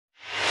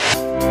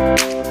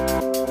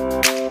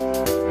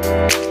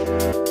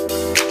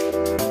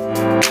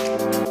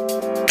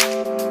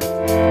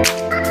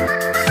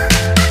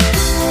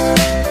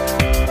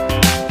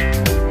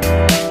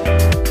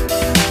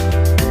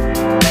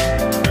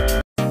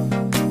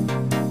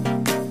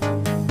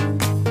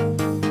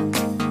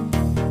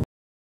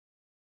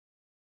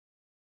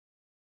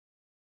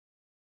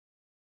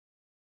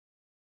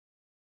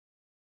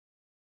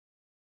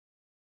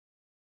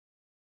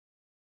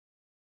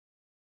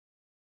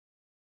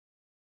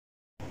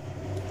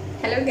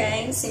Hello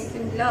guys!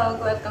 Simple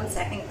vlog! Welcome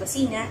sa aking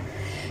kusina.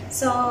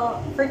 So,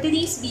 for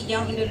today's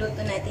video, ang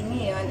iluluto natin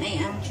ngayon ay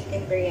ang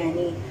chicken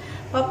biryani.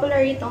 Popular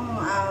itong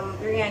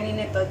biryani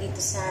na to dito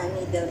sa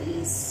Middle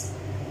East.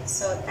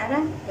 So,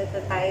 tara!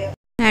 Luto tayo!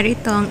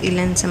 Narito ang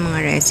ilan sa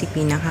mga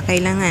recipe na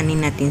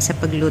kakailanganin natin sa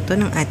pagluto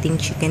ng ating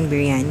chicken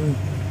biryani.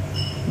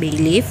 Bay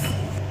leaf.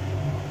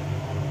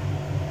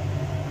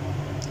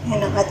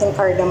 Yan ang ating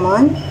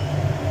cardamon.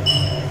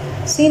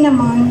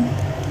 Cinnamon.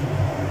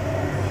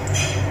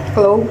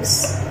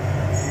 Cloves.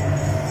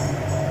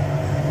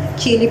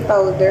 Chilli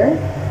powder.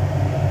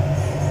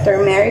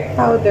 Turmeric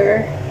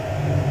powder.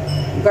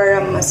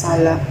 Garam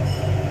masala.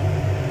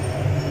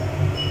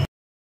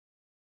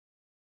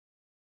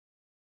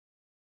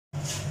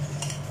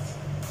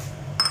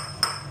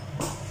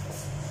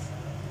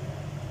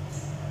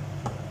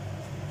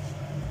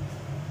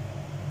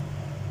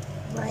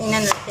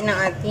 Mainan natin ang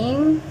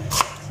ating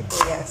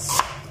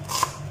sibuyas.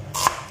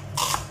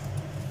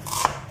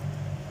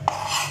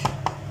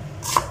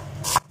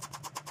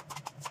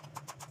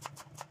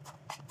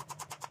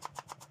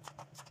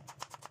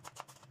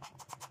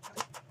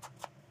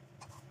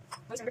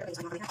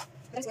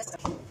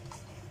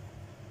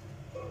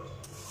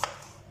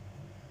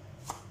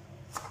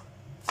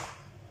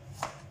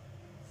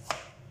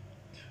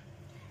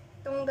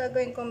 Itong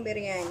gagawin kong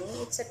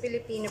biryani, it's a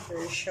Filipino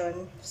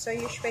version. So,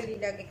 usually,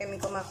 lagi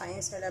kami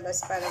kumakain sa labas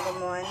para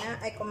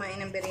kumain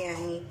ng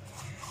biryani.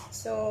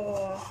 So,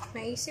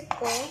 naisip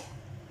ko,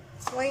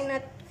 why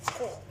not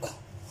cook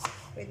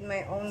with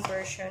my own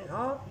version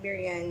of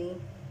biryani?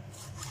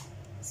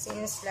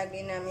 Since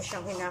lagi namin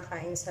siyang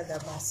kinakain sa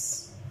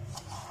labas.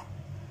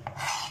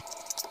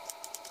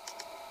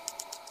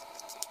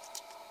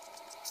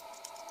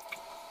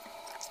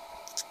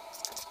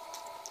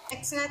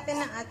 Next natin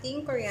ang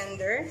ating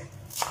coriander.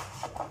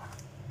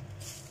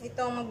 Ito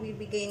ang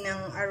magbibigay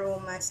ng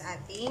aroma sa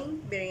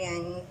ating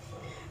biryani.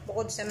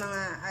 Bukod sa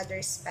mga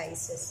other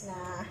spices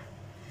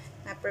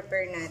na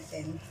prepare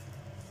natin.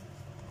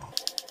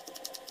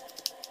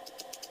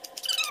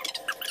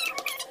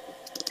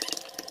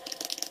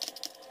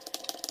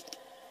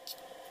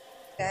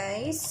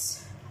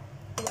 Guys,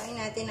 kuhain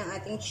natin ang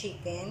ating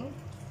chicken.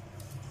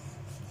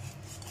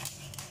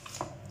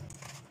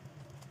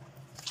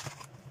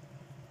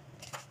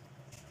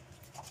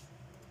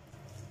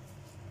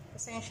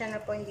 Pasensya na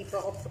po, hindi po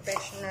ako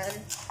professional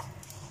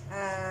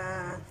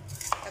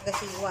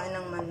tagahiwa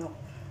ng manok.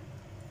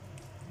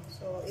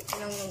 So, ito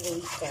lang yung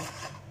way ko.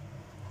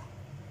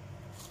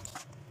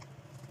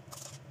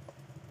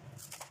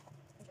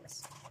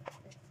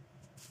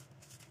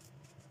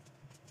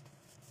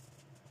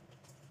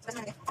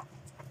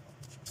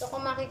 So,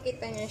 kung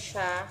makikita niyo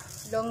siya,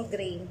 long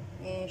grain.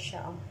 Ayan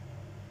siya.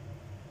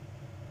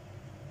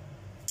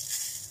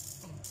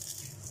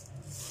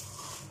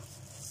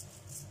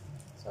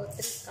 So,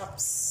 3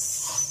 cups.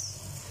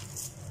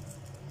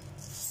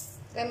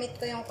 Gamit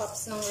ko yung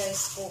cups ng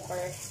rice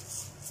cooker.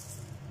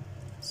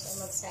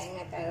 So, magsaing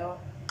na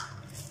tayo.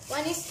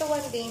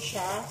 1:1 din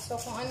siya. So,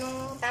 kung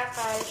anong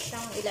takal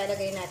siyang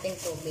ilalagay nating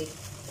tubig.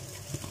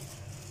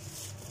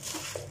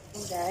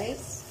 And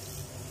guys,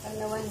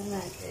 palawan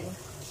natin.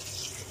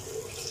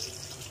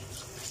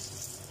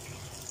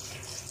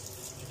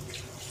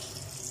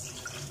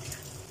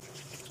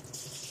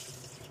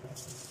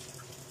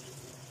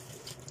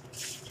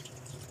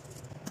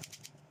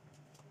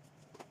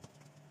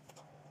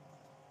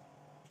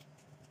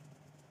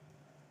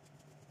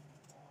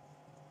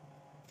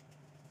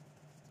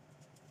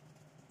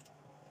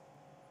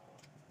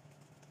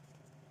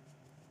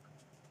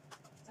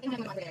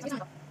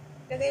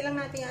 Lagay lang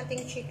natin yung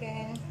ating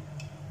chicken.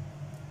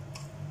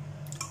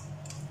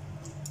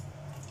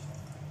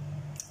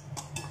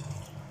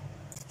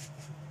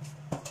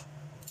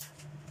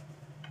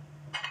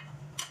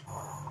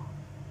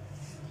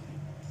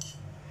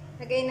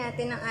 Lagay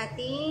natin ang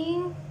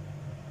ating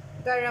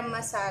garam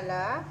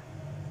masala.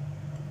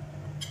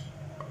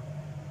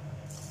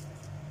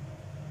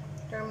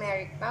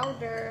 Turmeric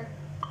powder.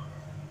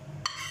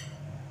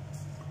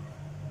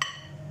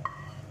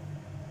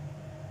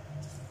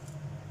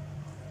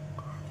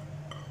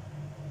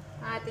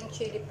 Ating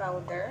chili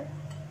powder.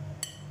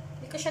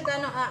 Hindi ko siya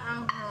gano'ng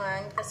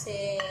aanghangan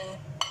kasi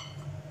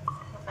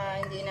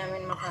baka hindi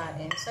namin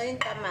makain. So, yung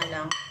tama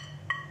lang.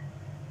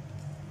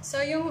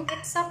 So, yung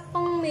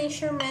eksaktong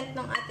measurement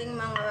ng ating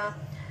mga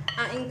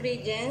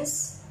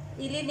ingredients,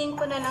 ililink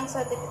ko na lang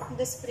sa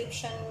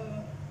description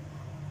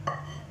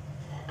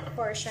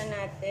portion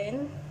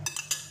natin.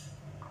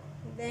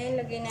 Then,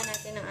 lagyan na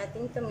natin ang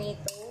ating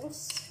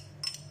tomatoes.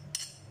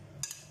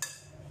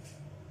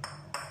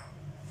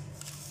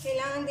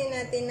 Kailangan din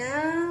natin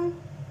ng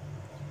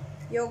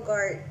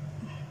yogurt.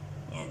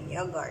 Yan,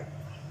 yogurt.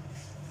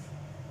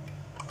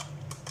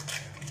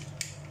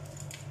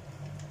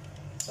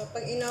 So,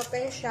 pag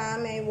inopen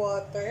siya, may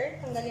water.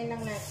 Tanggalin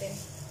lang natin.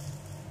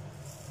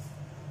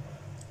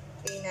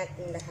 Lagyan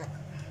natin lahat.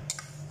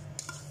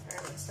 Para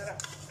masarap.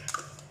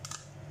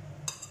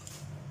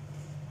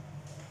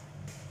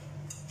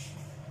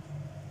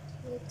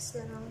 Mix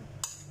lang.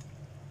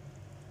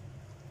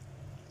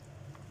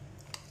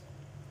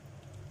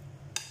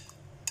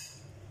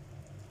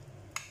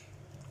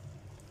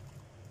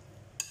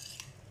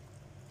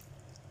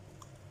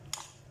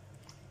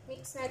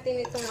 Mix natin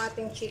itong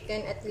ating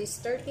chicken at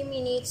least 30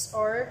 minutes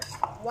or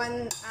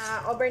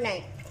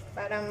overnight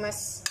para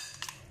mas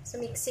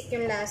sumiksik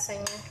yung lasa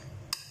niya.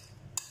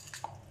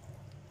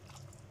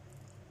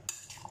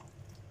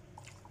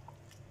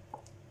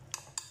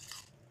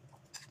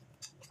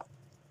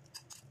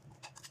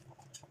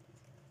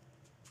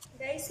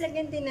 Guys,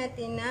 lagyan din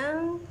natin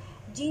ng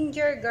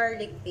ginger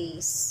garlic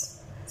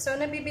paste. So,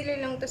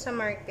 nabibili lang to sa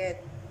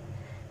market.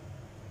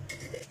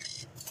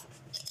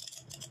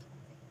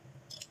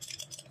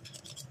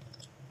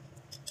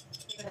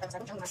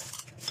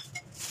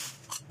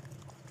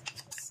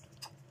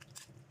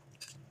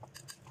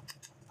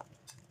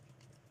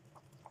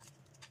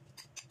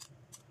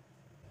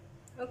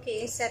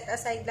 Okay, set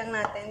aside lang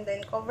natin.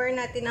 Then, cover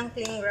natin ng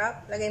cling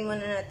wrap. Lagay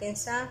muna natin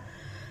sa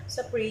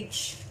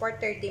fridge for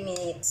 30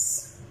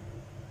 minutes.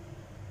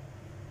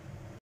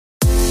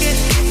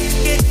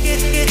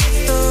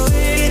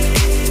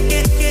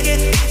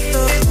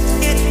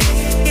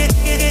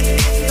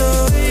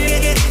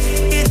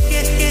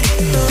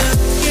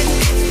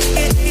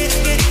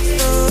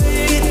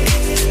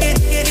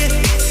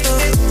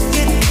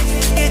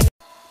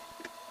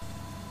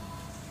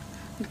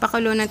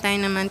 Magpakulo na tayo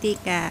ng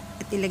mantika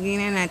at ilagay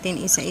na natin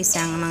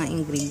isa-isang mga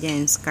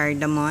ingredients.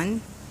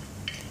 Cardamon.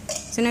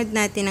 Sunod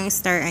natin ang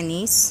star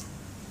anise.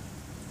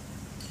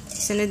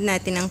 Sunod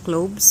natin ang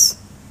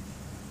cloves.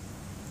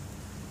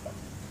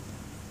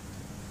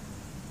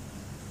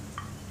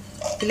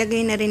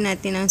 Ilagay na rin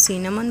natin ang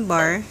cinnamon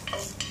bar,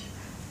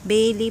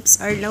 bay leaves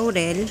or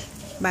laurel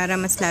para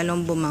mas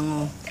lalong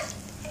bumango.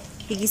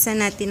 Higisa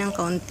natin ng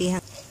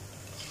kaunti.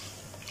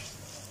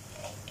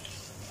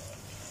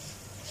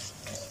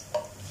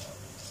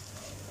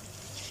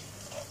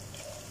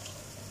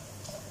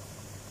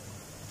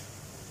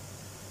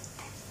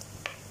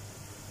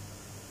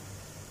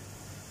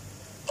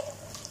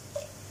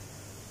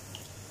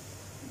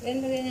 Then,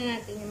 lagyan na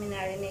natin yung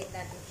marinate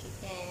natin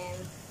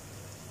chicken.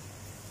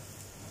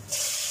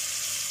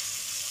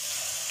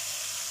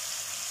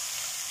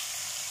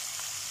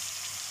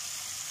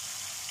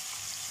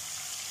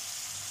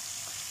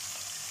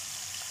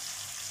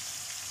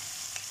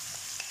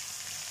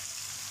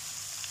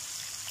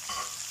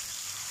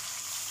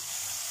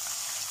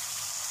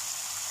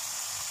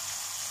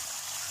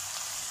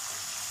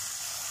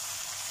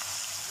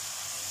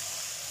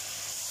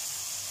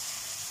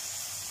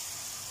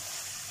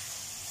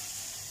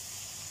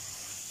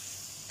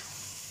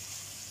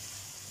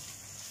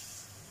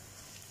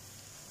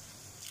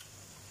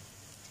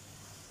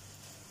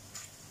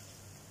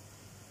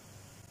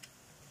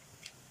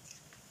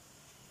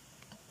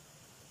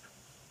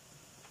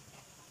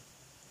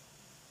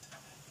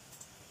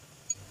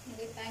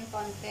 Lagay tayong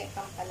konti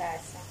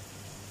pampalasa.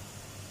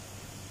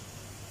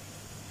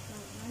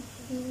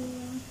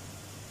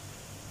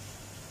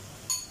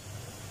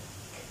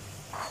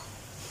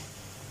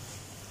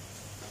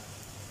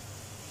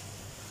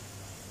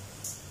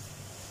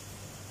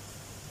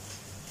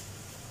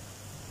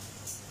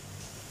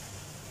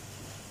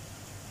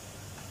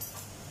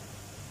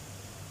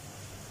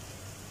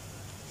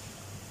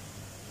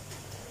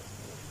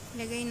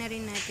 Ilagay na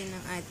rin natin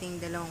ang ating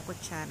 2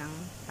 kutsarang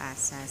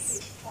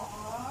pasas.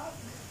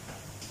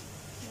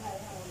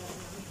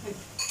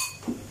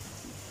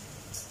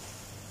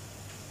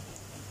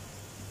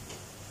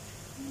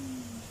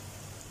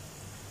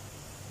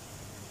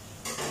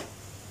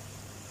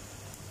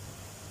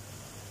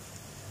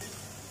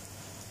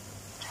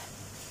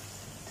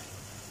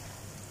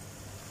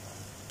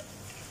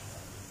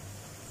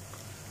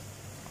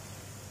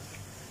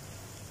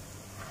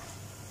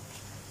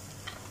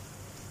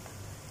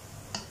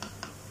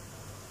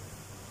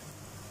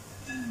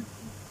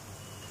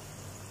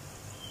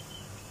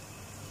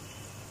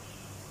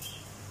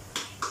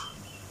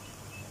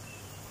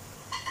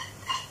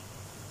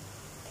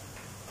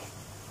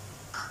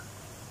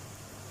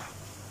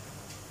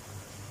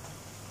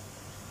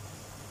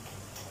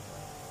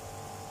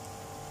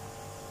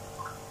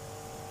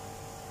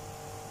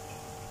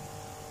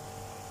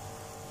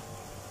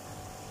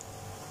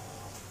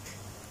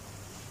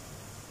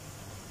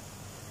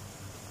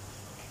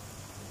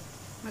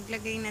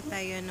 Maglagay na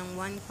tayo ng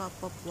 1 cup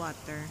of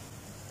water.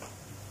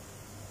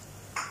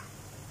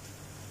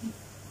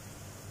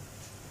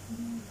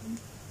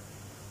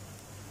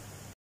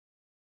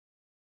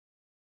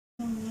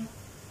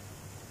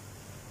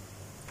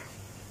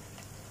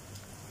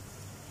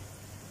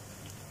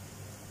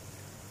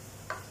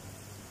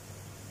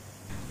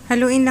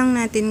 Haluin lang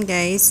natin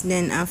guys,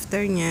 then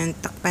after nyan,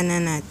 takpan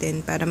na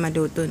natin para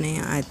maluto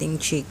na yung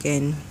ating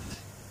chicken.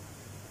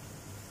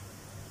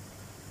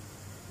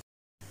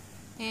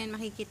 Ayan,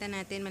 makikita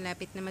natin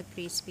malapit na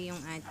mag-crispy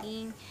yung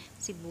ating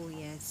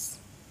sibuyas.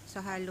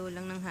 So, halo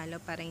lang ng halo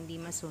para hindi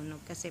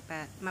masunog kasi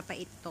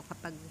mapait to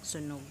kapag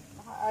sunog.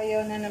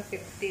 Ayaw na ng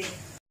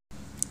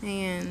 15.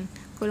 Ayan,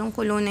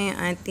 kulong-kulo na yung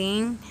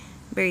ating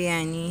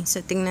biryani. So,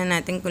 tingnan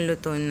natin kung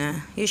luto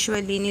na.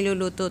 Usually,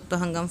 niluluto to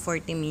hanggang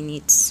 40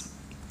 minutes.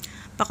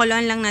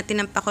 Pakuluan lang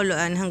natin ng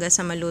pakuluan hanggang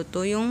sa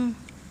maluto yung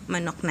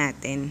manok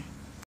natin.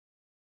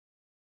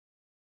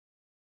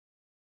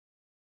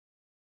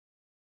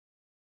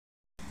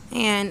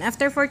 Ayan,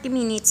 after 40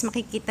 minutes,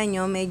 makikita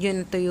nyo, medyo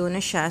natuyo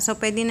na siya. So,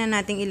 pwede na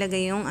nating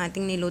ilagay yung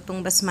ating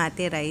nilutong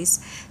basmati rice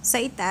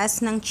sa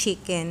itaas ng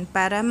chicken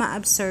para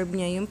ma-absorb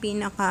niya yung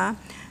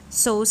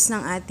pinaka-sauce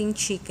ng ating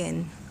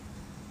chicken.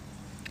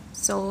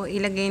 So,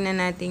 ilagay na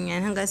natin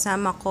yan hanggang sa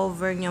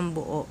ma-cover niyang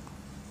buo.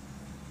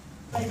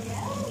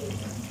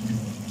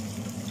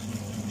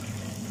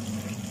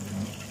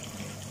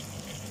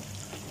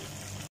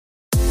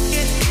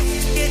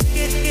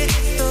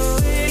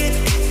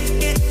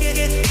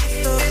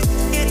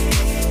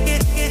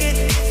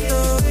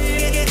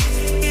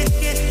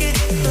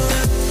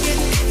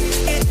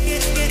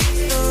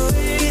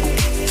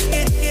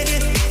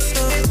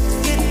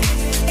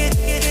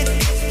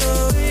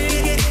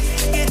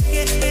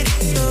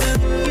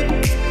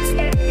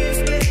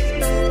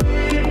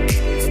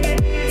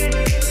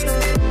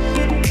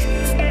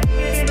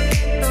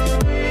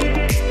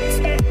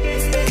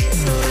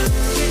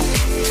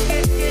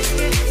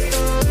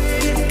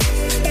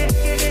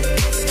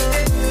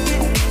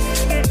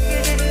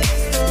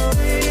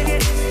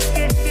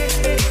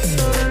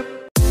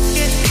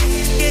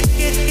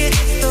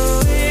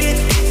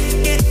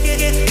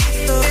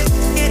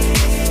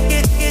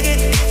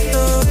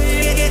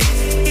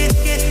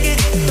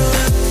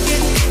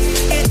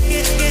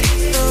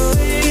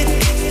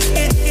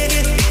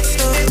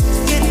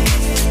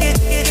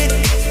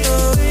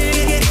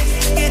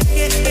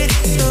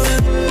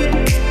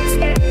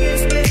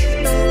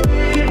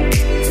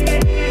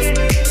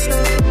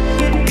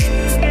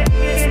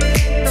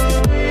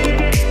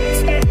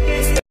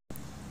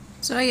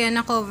 So, ayan,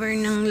 na-cover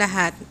ng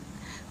lahat.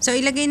 So,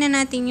 ilagay na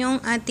natin yung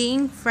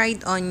ating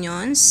fried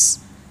onions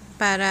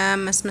para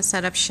mas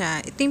masarap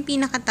siya. Ito yung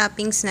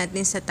pinaka-toppings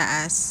natin sa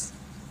taas.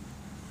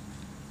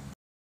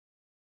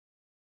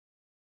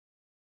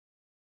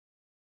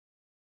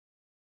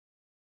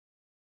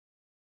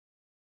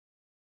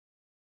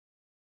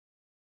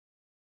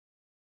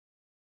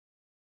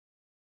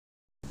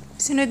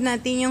 Sunod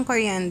natin yung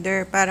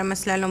coriander para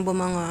mas lalong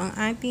bumango ang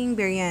ating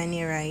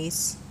biryani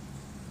rice.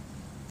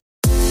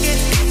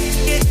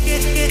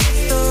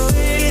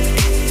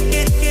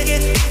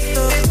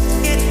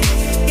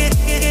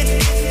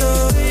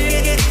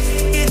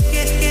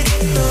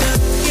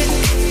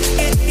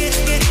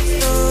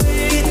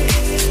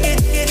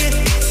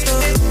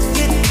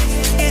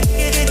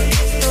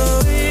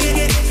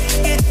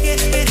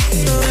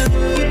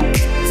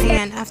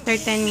 After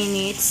 10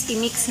 minutes,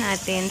 i-mix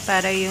natin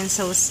para yung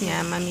sauce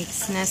niya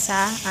ma-mix na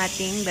sa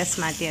ating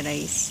basmati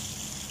rice.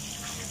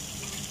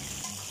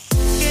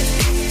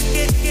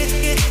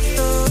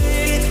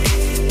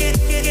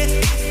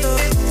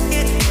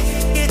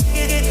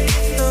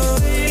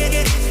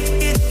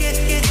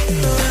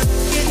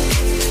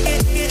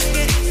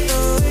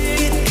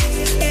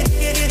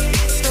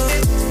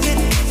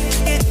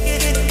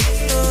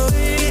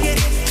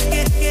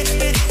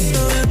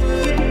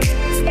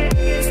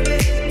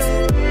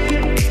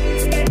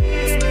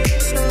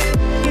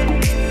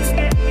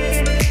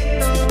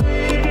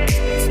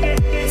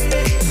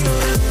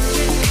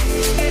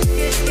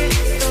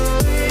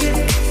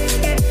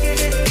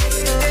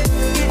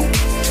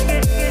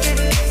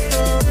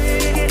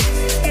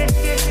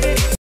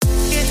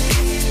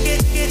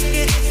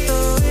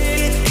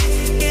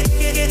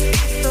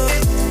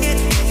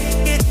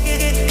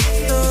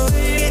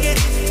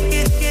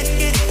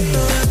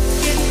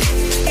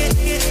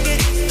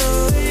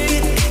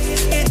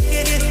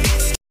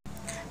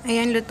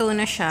 Ayan, luto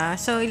na siya.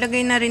 So,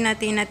 ilagay na rin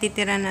natin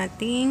natitira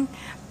nating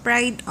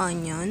fried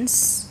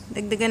onions.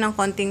 Dagdagan ng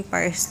konting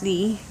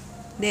parsley.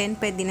 Then,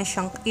 pwede na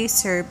siyang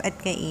i-serve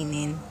at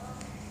kainin.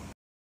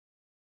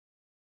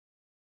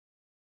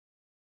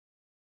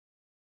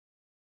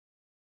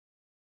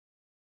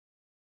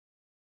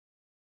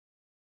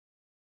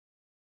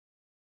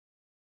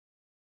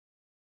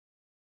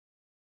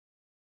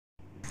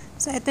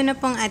 So, ito na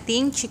pong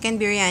ating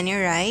chicken biryani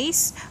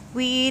rice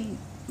with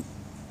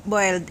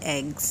boiled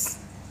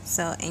eggs.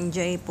 So,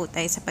 enjoy po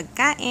tayo sa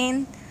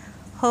pagkain.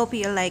 Hope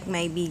you like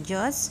my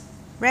videos,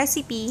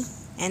 recipe,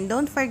 and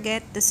don't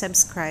forget to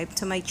subscribe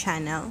to my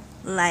channel,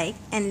 like,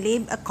 and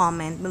leave a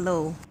comment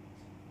below.